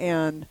Brown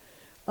and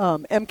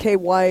MK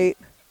White,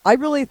 I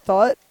really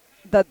thought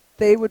that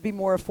they would be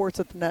more a force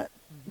at the net.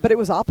 But it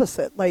was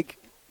opposite. Like,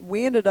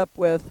 we ended up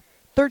with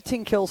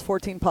 13 kills,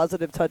 14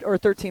 positive touch, or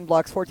 13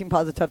 blocks, 14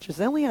 positive touches.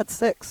 They only had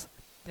 6.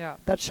 Yeah.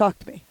 That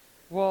shocked me.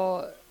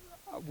 Well,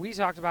 we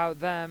talked about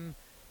them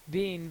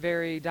being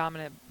very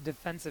dominant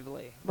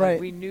defensively. Right.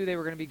 Like, we knew they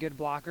were going to be good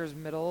blockers,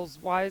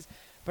 middles-wise,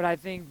 but I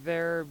think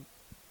their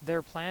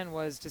plan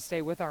was to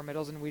stay with our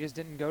middles, and we just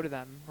didn't go to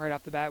them right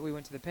off the bat. We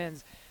went to the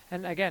pins.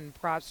 And, again,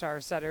 props to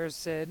our setters,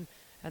 Sid,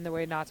 and the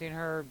way Nati and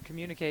her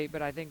communicate,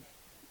 but I think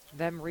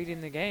them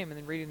reading the game and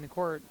then reading the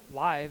court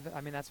live,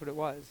 I mean, that's what it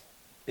was.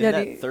 In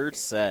that third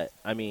set,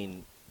 I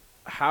mean,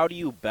 how do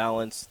you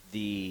balance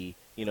the,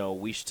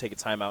 we should take a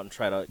timeout and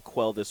try to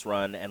quell this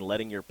run and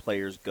letting your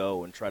players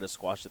go and try to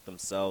squash it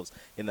themselves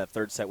in that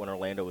third set when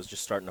Orlando was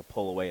just starting to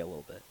pull away a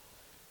little bit?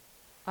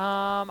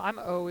 I'm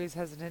always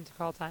hesitant to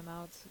call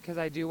timeouts because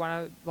I do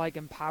want to,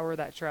 empower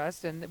that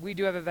trust. And we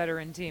do have a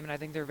veteran team, and I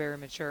think they're very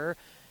mature.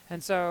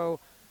 And so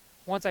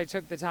once I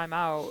took the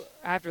timeout,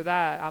 after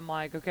that, I'm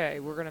like, okay,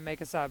 we're going to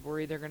make a sub. We're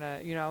either going to,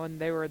 and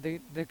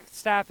the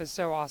staff is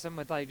so awesome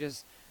with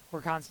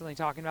we're constantly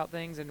talking about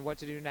things and what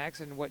to do next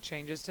and what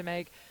changes to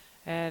make.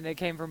 And it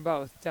came from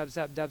both, dub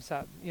sub,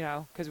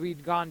 because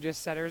we'd gone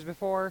just setters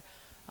before.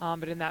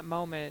 But in that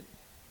moment,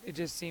 it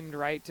just seemed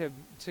right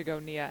to go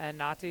Nia and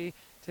Nati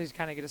to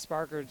kind of get a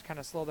spark or to kind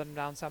of slow them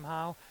down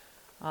somehow.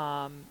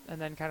 And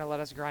then kind of let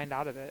us grind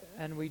out of it.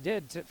 And we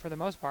did for the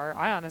most part.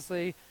 I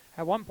honestly,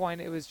 at one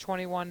point, it was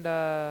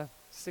 21-16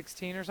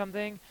 or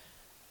something.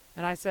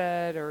 And I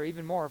said, or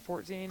even more,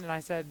 14. And I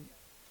said,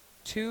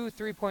 2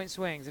 3-point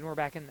swings, and we're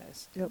back in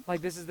this. Yep.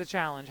 This is the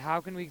challenge.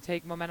 How can we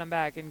take momentum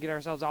back and get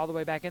ourselves all the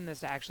way back in this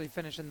to actually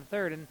finish in the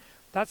third? And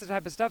that's the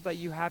type of stuff that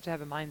you have to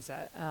have a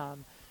mindset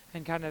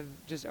and kind of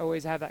just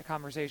always have that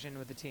conversation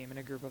with the team and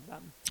a group of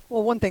them.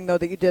 Well, one thing, though,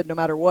 that you did no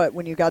matter what,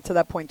 when you got to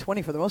that point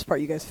 20, for the most part,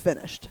 you guys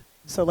finished.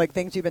 So,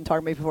 things you've been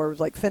talking about before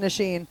was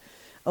finishing,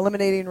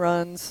 eliminating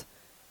runs.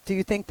 Do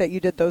you think that you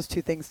did those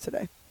 2 things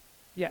today?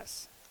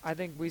 Yes. I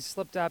think we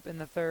slipped up in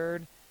the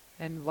third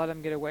and let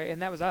them get away,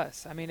 and that was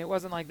us. I mean, it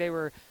wasn't like they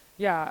were,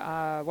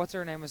 what's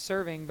her name was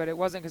serving, but it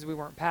wasn't because we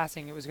weren't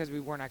passing. It was because we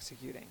weren't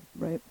executing.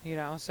 Right.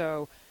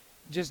 So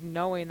just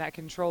knowing that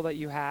control that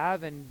you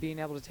have and being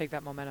able to take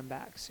that momentum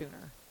back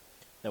sooner.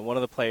 Now, one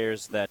of the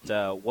players that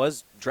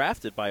was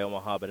drafted by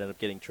Omaha but ended up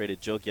getting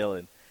traded, Jill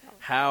Gillen,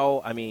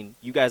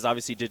 you guys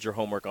obviously did your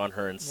homework on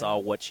her and saw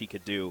what she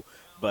could do,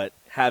 but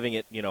having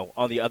it,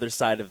 on the other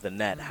side of the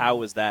net, how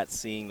was that,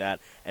 seeing that,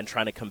 and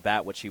trying to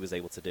combat what she was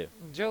able to do?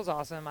 Jill's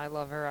awesome. I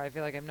love her. I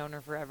feel like I've known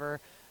her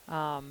forever.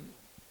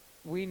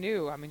 We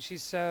knew. I mean,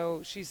 she's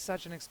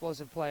such an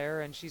explosive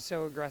player, and she's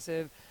so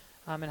aggressive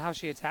in how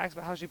she attacks,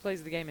 but how she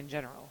plays the game in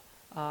general.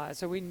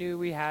 So we knew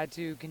we had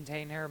to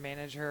contain her,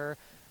 manage her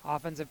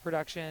offensive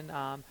production,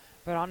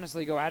 but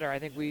honestly go at her. I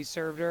think we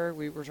served her.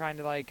 We were trying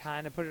to like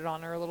kind of put it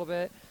on her a little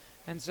bit.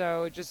 And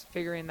so just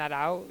figuring that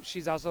out,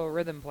 she's also a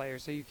rhythm player,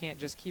 so you can't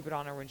just keep it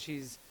on her when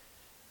she's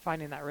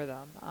finding that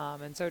rhythm.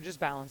 And so just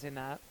balancing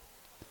that.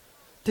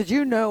 Did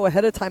you know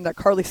ahead of time that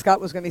Carly Scott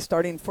was going to be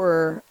starting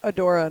for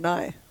Adora and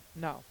I?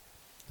 No.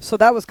 So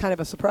that was kind of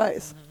a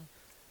surprise. Mm-hmm.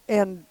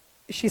 And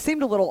she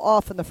seemed a little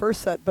off in the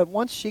first set, but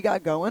once she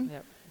got going,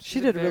 Yep. she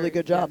did a really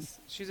good job. Yes,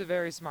 she's a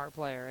very smart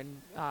player,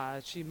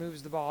 and she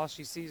moves the ball.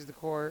 She sees the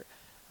court.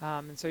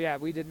 And so, yeah,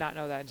 we did not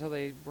know that until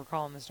they were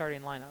calling the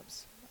starting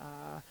lineups.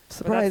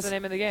 But that's the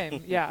name of the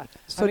game. Yeah.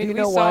 So do you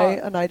know why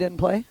Anai didn't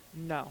play?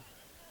 No.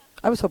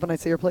 I was hoping I'd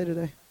see her play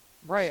today.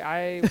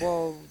 Right.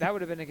 Well, that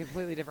would have been a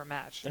completely different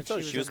match. I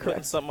thought she was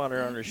putting something on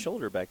her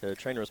shoulder back there. The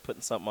trainer was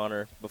putting something on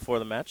her before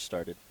the match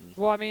started.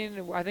 Well, I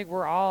mean, I think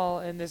we're all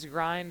in this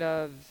grind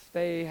of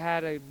they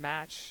had a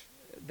match.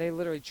 They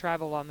literally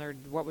traveled on their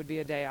what would be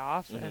a day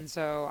off. Mm-hmm. And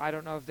so I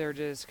don't know if they're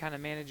just kind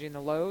of managing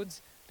the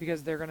loads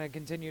because they're going to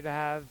continue to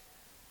have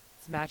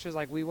matches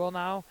like we will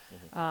now.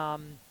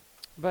 Mm-hmm.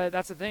 But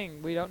that's the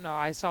thing. We don't know.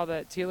 I saw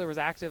that Taylor was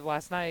active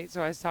last night,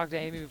 so I talked to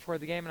Amy before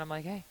the game, and I'm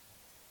like, hey,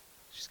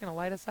 she's going to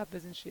light us up,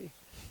 isn't she?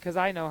 Because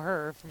I know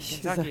her from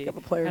Kentucky,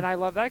 and I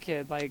love that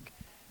kid.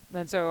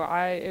 And so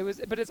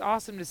but it's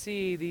awesome to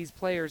see these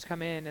players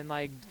come in and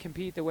like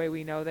compete the way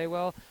we know they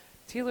will.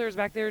 Taylor's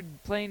back there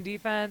playing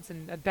defense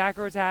and back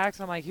row attacks.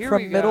 And I'm like, here we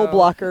go. From middle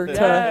blocker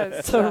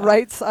yes. to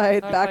right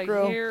side, back like,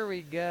 row. Here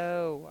we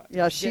go.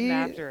 Yeah,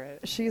 after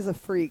it. She's a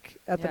freak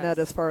at the Yes. net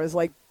as far as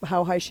like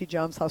how high she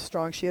jumps, how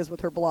strong she is with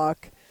her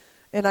block.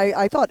 And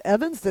I thought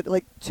Evans did,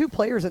 like, two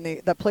players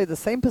that played the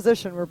same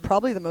position were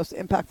probably the most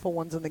impactful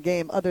ones in the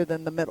game other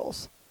than the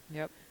middles.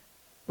 Yep.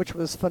 Which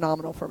was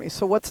phenomenal for me.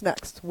 So what's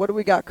next? What do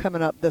we got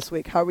coming up this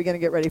week? How are we going to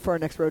get ready for our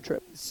next road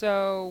trip?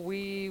 So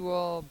we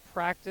will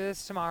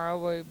practice tomorrow.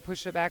 We'll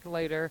push it back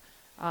later.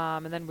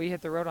 And then we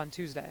hit the road on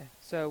Tuesday.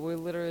 So we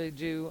literally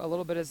do a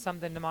little bit of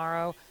something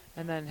tomorrow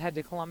and then head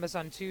to Columbus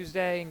on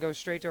Tuesday and go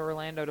straight to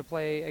Orlando to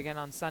play again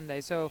on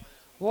Sunday. So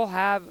we'll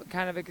have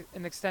kind of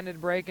an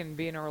extended break and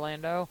be in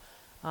Orlando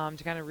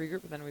to kind of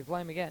regroup, and then we play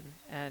them again.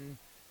 And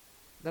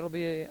that'll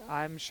be,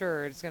 I'm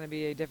sure it's going to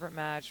be a different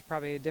match,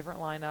 probably a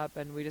different lineup,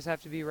 and we just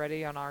have to be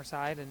ready on our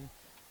side and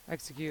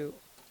execute.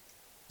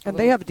 And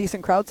they have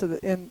decent crowds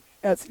at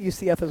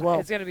UCF as well.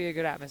 It's going to be a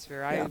good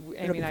atmosphere. Yeah,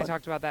 Amy and I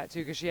talked about that,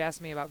 too, because she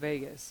asked me about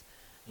Vegas.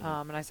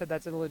 And I said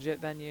that's a legit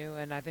venue,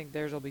 and I think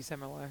theirs will be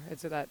similar.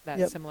 It's that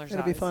similar size.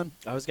 It'll be fun.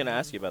 I was going to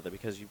ask you about that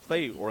because you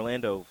play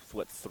Orlando,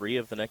 3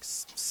 of the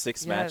next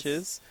 6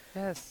 matches?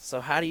 Yes.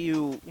 So how do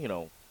you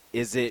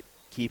is it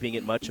keeping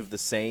it much of the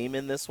same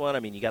in this one?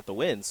 I mean, you got the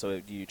win, so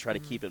do you try to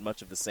keep it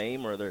much of the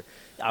same, or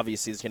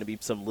obviously there's going to be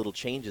some little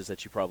changes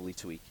that you probably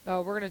tweak?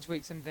 Oh, we're going to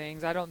tweak some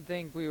things. I don't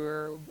think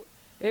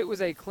it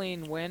was a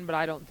clean win, but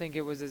I don't think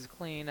it was as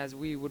clean as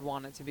we would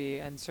want it to be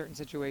in certain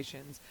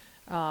situations.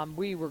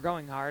 We were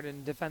going hard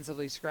and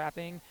defensively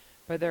scrapping,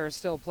 but there are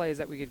still plays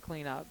that we could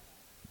clean up.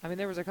 I mean,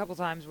 there was a couple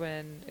times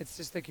when it's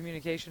just the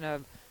communication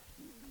of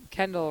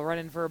Kendall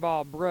running for a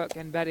ball, Brooke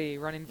and Betty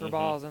running for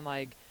balls, and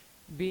like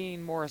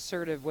being more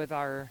assertive with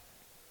our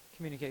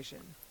communication.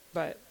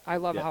 But I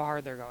love how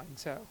hard they're going,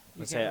 so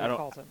you can't really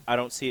fault them. I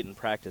don't see it in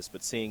practice,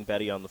 but seeing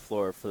Betty on the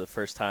floor for the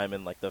first time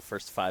in like the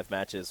first 5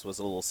 matches was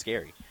a little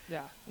scary.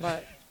 Yeah,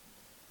 but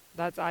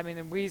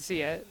and we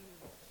see it.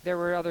 There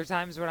were other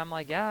times when I'm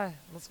like, yeah,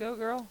 let's go,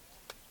 girl.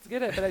 Let's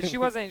get it. But she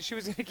wasn't. She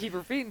was going to keep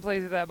her feet and play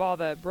through that ball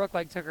that Brooke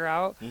took her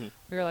out. Mm-hmm.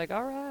 We were like,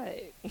 all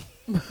right.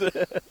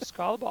 Just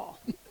call the ball.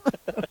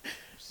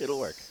 It'll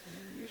work.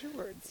 Use your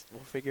words.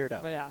 We'll figure it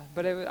out. But yeah,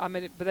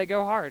 but they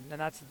go hard, and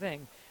that's the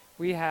thing.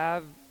 We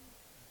have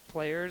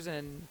players,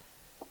 and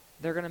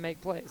they're going to make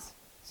plays.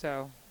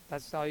 So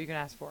that's all you can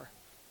ask for.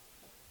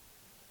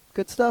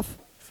 Good stuff.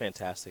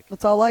 Fantastic.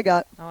 That's all I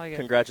got.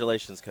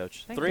 Congratulations,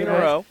 Coach. Thank 3 you, in a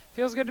row.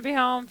 Feels good to be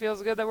home.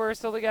 Feels good that we're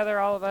still together,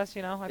 all of us.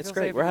 It's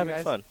great. We're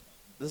having fun.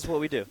 This is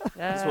what we do.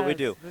 This is what we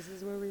do. This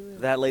is where we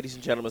live. That, ladies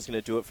and gentlemen, is going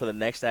to do it for the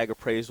Next Ag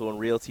Appraisal and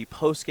Realty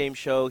post-game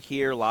show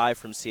here live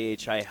from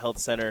CHI Health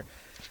Center.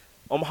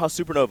 Omaha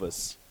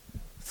Supernovas,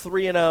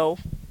 3-0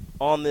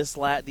 on these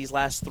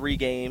last 3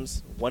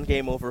 games. 1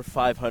 game over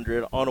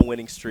 500 on a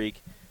winning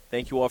streak.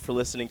 Thank you all for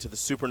listening to the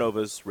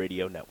Supernovas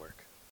Radio Network.